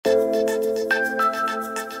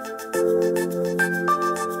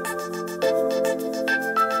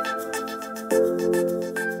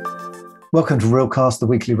Welcome to Realcast, the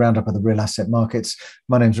weekly roundup of the real asset markets.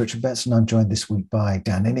 My name's Richard Betts and I'm joined this week by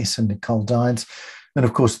Dan Innes and Nicole Dines. And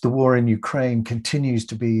of course, the war in Ukraine continues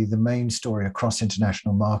to be the main story across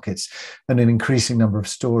international markets, and an increasing number of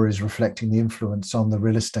stories reflecting the influence on the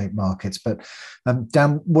real estate markets. But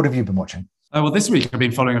Dan, what have you been watching? Well, this week I've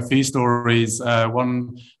been following a few stories.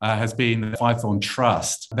 One has been the Python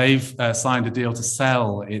Trust. They've signed a deal to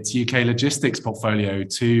sell its UK logistics portfolio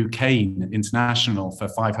to Cain International for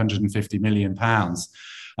 £550 million.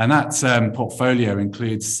 And that portfolio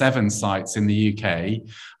includes 7 sites in the UK,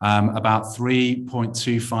 about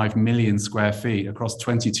 3.25 million square feet across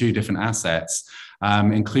 22 different assets,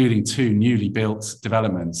 including 2 newly built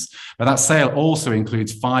developments. But that sale also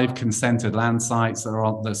includes 5 consented land sites that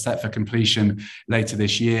are set for completion later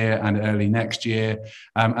this year and early next year.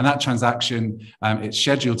 And that transaction, it's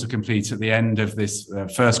scheduled to complete at the end of this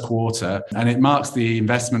first quarter. And it marks the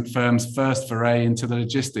investment firm's first foray into the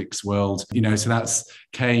logistics world. So that's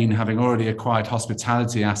Cain having already acquired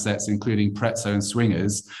hospitality assets, including Prezzo and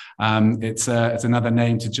Swingers. It's another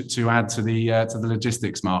name to add to the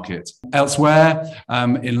logistics market. Elsewhere,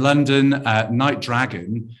 in London, Night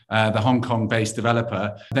Dragon, the Hong Kong-based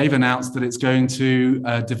developer, they've announced that it's going to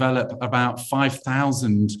develop about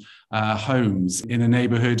 5,000 homes in a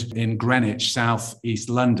neighbourhood in Greenwich, South East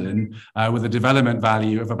London, with a development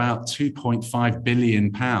value of about £2.5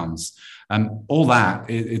 billion. All that,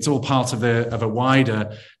 it's all part of a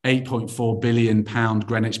wider £8.4 billion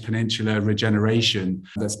Greenwich Peninsula regeneration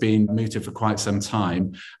that's been mooted for quite some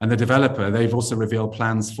time. And the developer, they've also revealed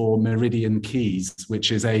plans for Meridian Keys,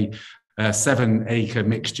 which is a 7-acre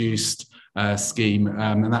mixed-use scheme,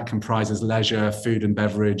 and that comprises leisure, food and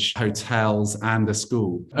beverage, hotels, and a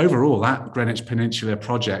school. Overall, that Greenwich Peninsula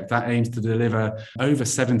project, that aims to deliver over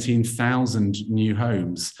 17,000 new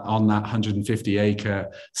homes on that 150-acre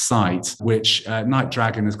site, which Night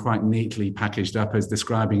Dragon has quite neatly packaged up as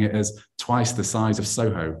describing it as twice the size of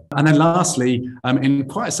Soho. And then lastly, in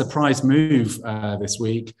quite a surprise move this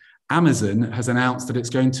week, Amazon has announced that it's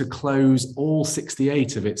going to close all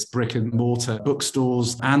 68 of its brick and mortar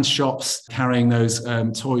bookstores and shops carrying those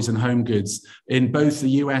toys and home goods in both the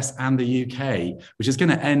US and the UK, which is going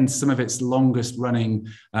to end some of its longest running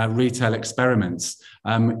retail experiments.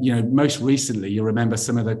 Most recently, you'll remember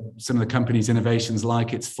some of the company's innovations,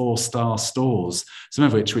 like its 4-star stores, some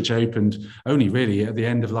of which opened only really at the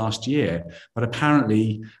end of last year. But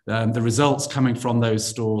apparently, the results coming from those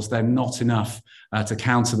stores, they're not enough to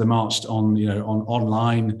counter the march on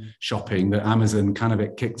online shopping that Amazon kind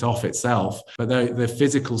of kicked off itself. But the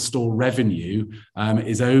physical store revenue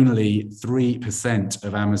is only 3%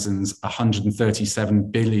 of Amazon's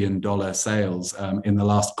 $137 billion sales in the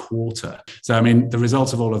last quarter. So, the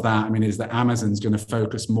result of all of that, is that Amazon's going to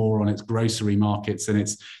focus more on its grocery markets and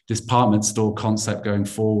its department store concept going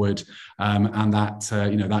forward, and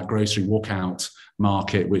that grocery walkout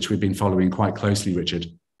market, which we've been following quite closely, Richard.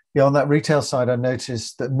 Yeah, on that retail side, I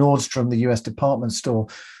noticed that Nordstrom, the US department store,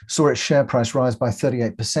 saw its share price rise by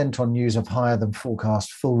 38% on news of higher than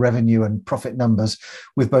forecast full revenue and profit numbers,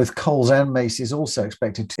 with both Kohl's and Macy's also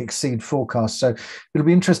expected to exceed forecasts. So it'll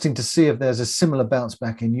be interesting to see if there's a similar bounce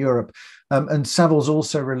back in Europe. And Savills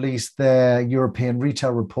also released their European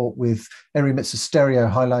retail report, with Erimitsa Stereo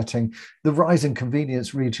highlighting the rise in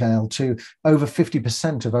convenience retail to over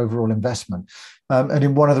 50% of overall investment. And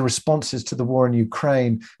in one of the responses to the war in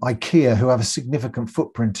Ukraine, IKEA, who have a significant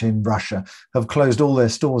footprint in Russia, have closed all their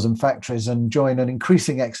stores and factories and join an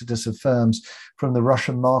increasing exodus of firms from the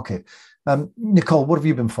Russian market. Nicole, what have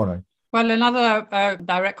you been following? Well, another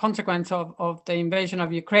direct consequence of the invasion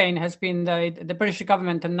of Ukraine has been the British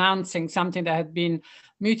government announcing something that had been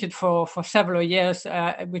mooted for several years,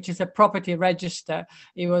 which is a property register.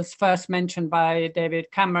 It was first mentioned by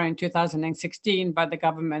David Cameron in 2016, but the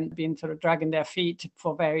government been sort of dragging their feet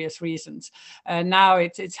for various reasons. Now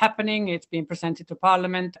it's happening, it's been presented to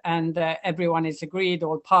Parliament, and everyone is agreed,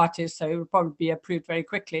 all parties, so it will probably be approved very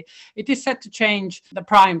quickly. It is set to change the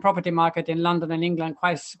prime property market in London and England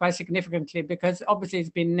quite significantly, because obviously it's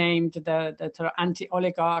been named the sort of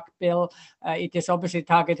anti-oligarch bill. It is obviously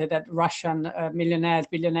targeted at Russian millionaires,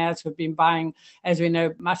 billionaires who've been buying, as we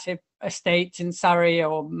know, massive estates in Surrey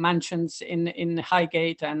or mansions in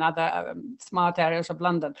Highgate and other smart areas of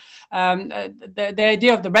London. The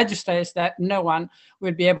idea of the register is that no one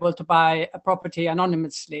will be able to buy a property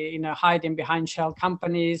anonymously, hiding behind shell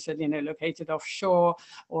companies, located offshore,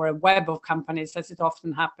 or a web of companies, as it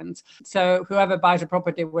often happens. So whoever buys a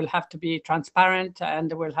property will have to be transparent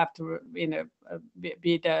and will have to,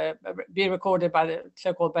 be recorded by the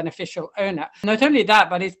so-called beneficial owner. Not only that,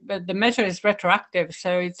 but the measure is retroactive,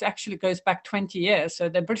 so it actually goes back 20 years. So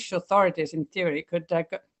the British authorities, in theory, could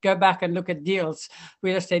go back and look at real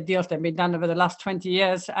estate deals that have been done over the last 20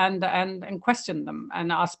 years, and question them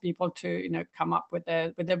and ask people to come up with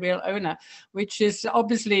the real owner, which is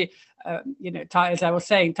obviously as I was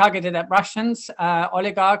saying, targeted at Russians,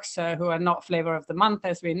 oligarchs who are not flavor of the month,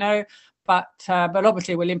 as we know. But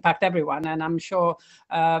obviously will impact everyone, and I'm sure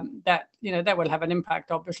that will have an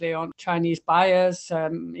impact obviously on Chinese buyers,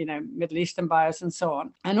 Middle Eastern buyers, and so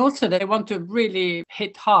on. And also they want to really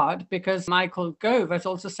hit hard, because Michael Gove has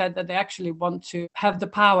also said that they actually want to have the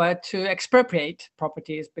power to expropriate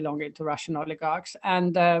properties belonging to Russian oligarchs,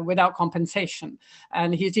 and without compensation.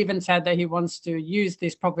 And he's even said that he wants to use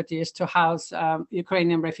these properties to house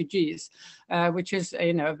Ukrainian refugees, which is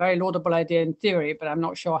a very laudable idea in theory, but I'm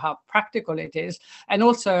not sure how practical it is. And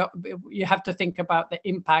also you have to think about the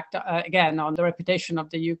impact again on the reputation of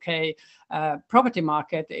the UK property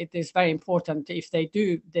market. It is very important, if they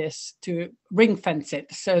do this, to ring fence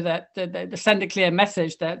it, so that they send a clear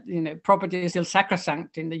message that property is still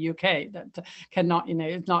sacrosanct in the UK, that cannot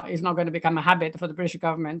it's not going to become a habit for the British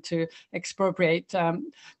government to expropriate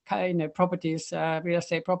properties, real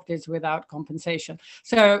estate properties, without compensation.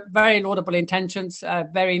 So very laudable intentions,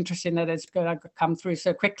 very interesting that it's going to come through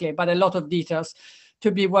so quickly, but a lot of details to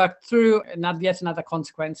be worked through, and yet another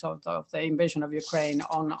consequence of the invasion of Ukraine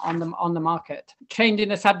on the market. Changing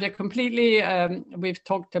the subject completely, we've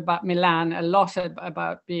talked about Milan a lot,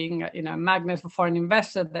 about being a magnet for foreign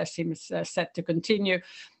investors. That seems set to continue.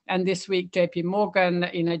 And this week, JP Morgan,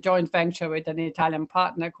 in a joint venture with an Italian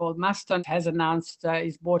partner called Maston, has announced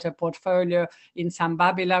he's bought a portfolio in San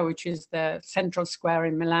Babila, which is the central square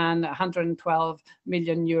in Milan, 112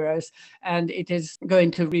 million euros. And it is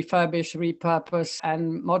going to refurbish, repurpose,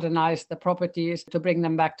 and modernize the properties to bring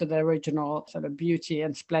them back to their original sort of beauty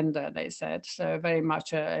and splendor, they said. So very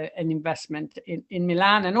much an investment in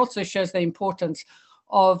Milan, and also shows the importance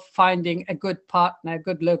of finding a good partner, a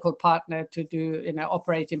good local partner to do,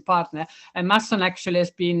 operating partner. And Maston actually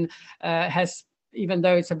has even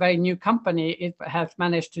though it's a very new company, it has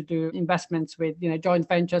managed to do investments with, joint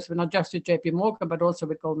ventures, but not just with JP Morgan, but also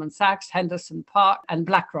with Goldman Sachs, Henderson Park, and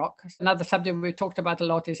BlackRock. Another subject we've talked about a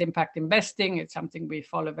lot is impact investing. It's something we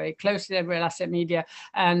follow very closely at Real Asset Media.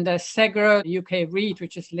 And Segro, the UK REIT,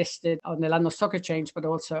 which is listed on the London Stock Exchange, but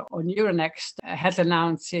also on Euronext, has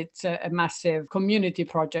announced it's a massive community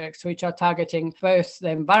projects, which are targeting both the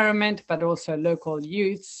environment, but also local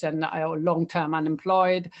youths and long-term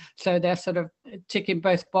unemployed. So they're sort of ticking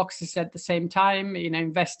both boxes at the same time,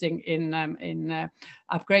 investing in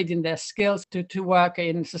upgrading their skills to work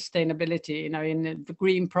in sustainability, in the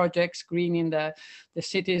green projects, greening the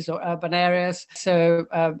cities or urban areas. So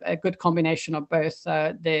a good combination of both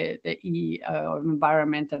the E of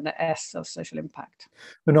environment and the S of social impact.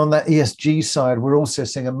 And on that ESG side, we're also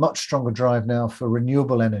seeing a much stronger drive now for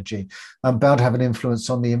renewable energy, bound to have an influence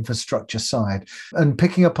on the infrastructure side. And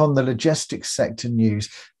picking up on the logistics sector news,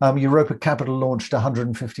 Europa Capital launched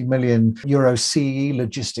 150 million euro CE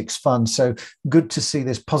logistics fund. So good to see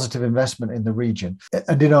this positive investment in the region.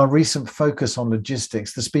 And in our recent focus on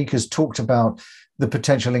logistics, the speakers talked about the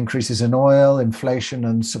potential increases in oil, inflation,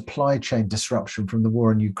 and supply chain disruption from the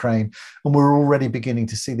war in Ukraine. And we're already beginning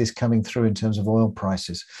to see this coming through in terms of oil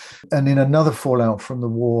prices. And in another fallout from the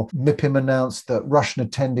war, MIPIM announced that Russian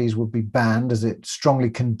attendees would be banned as it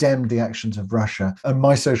strongly condemned the actions of Russia. And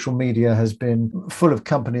my social media has been full of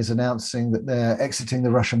companies announcing that they're exiting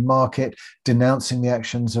the Russian market, denouncing the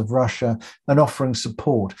actions of Russia, and offering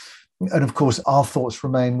support. And of course, our thoughts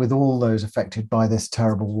remain with all those affected by this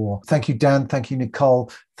terrible war. Thank you, Dan. Thank you,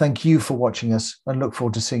 Nicole. Thank you for watching us, and look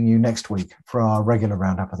forward to seeing you next week for our regular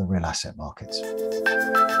roundup of the real asset markets.